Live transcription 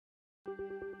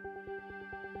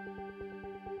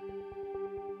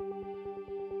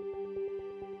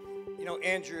You know,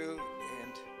 Andrew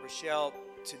and Rochelle,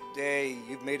 today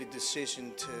you've made a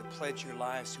decision to pledge your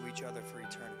lives to each other for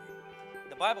eternity.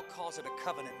 The Bible calls it a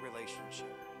covenant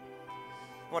relationship.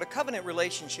 What a covenant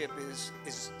relationship is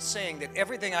saying that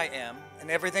everything I am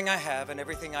and everything I have and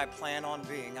everything I plan on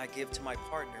being, I give to my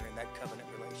partner in that covenant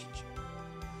relationship.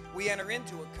 We enter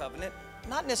into a covenant,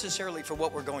 not necessarily for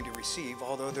what we're going to receive,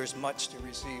 although there's much to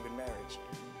receive in marriage,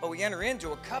 but we enter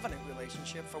into a covenant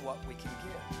relationship for what we can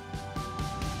give.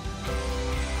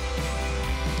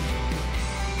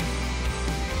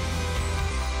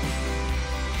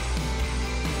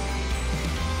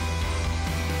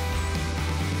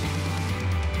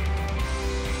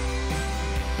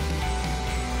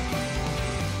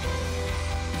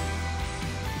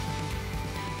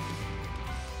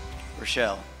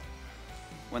 Rochelle,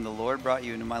 when the Lord brought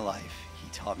you into my life, He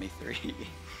taught me three.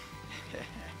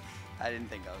 I didn't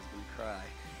think I was going to cry.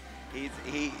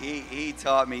 He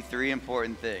taught me three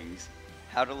important things: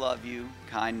 how to love you,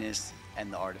 kindness,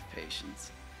 and the art of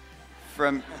patience.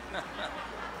 From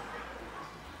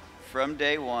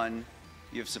day one,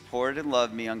 you have supported and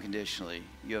loved me unconditionally.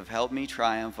 You have helped me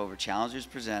triumph over challenges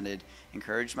presented,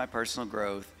 encouraged my personal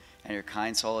growth, and your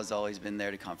kind soul has always been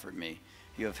there to comfort me.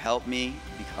 You have helped me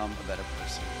become a better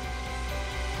person.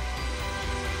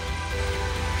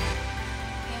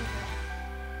 Andrew,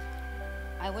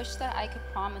 I wish that I could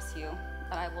promise you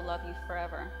that I will love you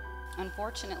forever.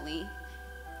 Unfortunately,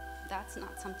 that's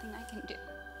not something I can do.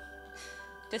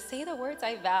 To say the words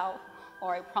I vow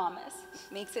or I promise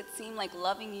makes it seem like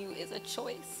loving you is a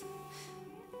choice.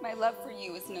 My love for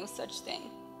you is no such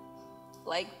thing.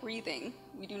 Like breathing,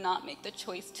 we do not make the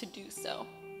choice to do so.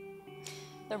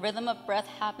 The rhythm of breath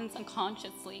happens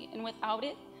unconsciously, and without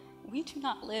it, we do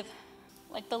not live.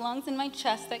 Like the lungs in my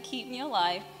chest that keep me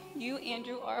alive, you,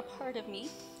 Andrew, are a part of me.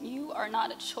 You are not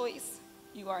a choice.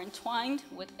 You are entwined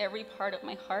with every part of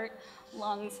my heart,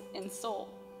 lungs, and soul.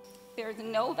 There is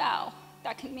no vow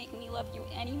that can make me love you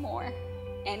any more,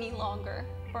 any longer,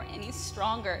 or any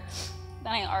stronger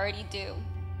than I already do.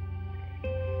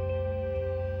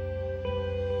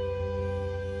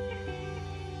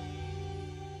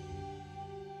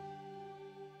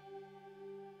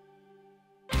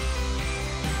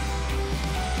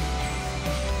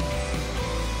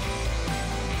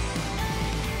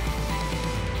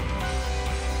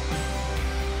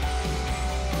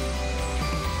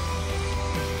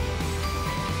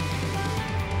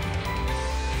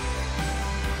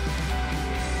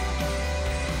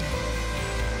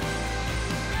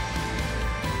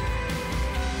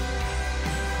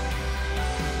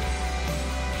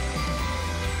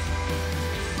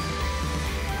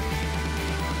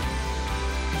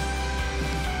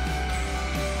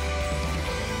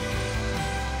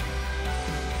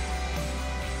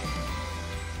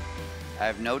 I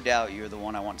have no doubt you're the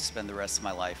one I want to spend the rest of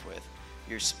my life with.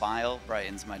 Your smile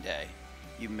brightens my day.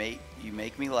 You make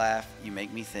me laugh, you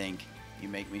make me think, you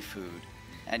make me food,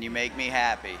 and you make me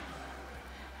happy.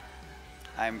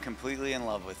 I am completely in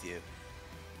love with you.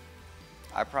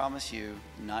 I promise you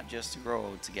not just to grow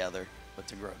old together, but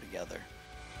to grow together.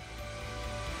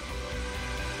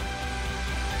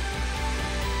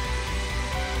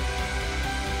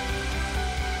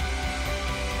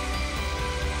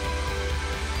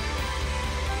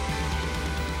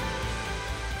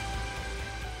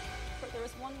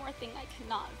 One more thing I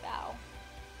cannot vow.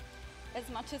 As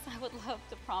much as I would love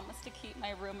to promise to keep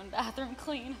my room and bathroom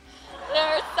clean, there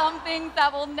are some things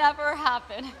that will never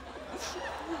happen.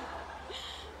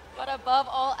 But above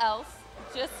all else,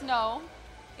 just know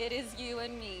it is you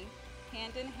and me,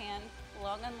 hand in hand,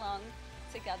 lung in lung,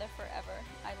 together forever.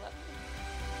 I love you.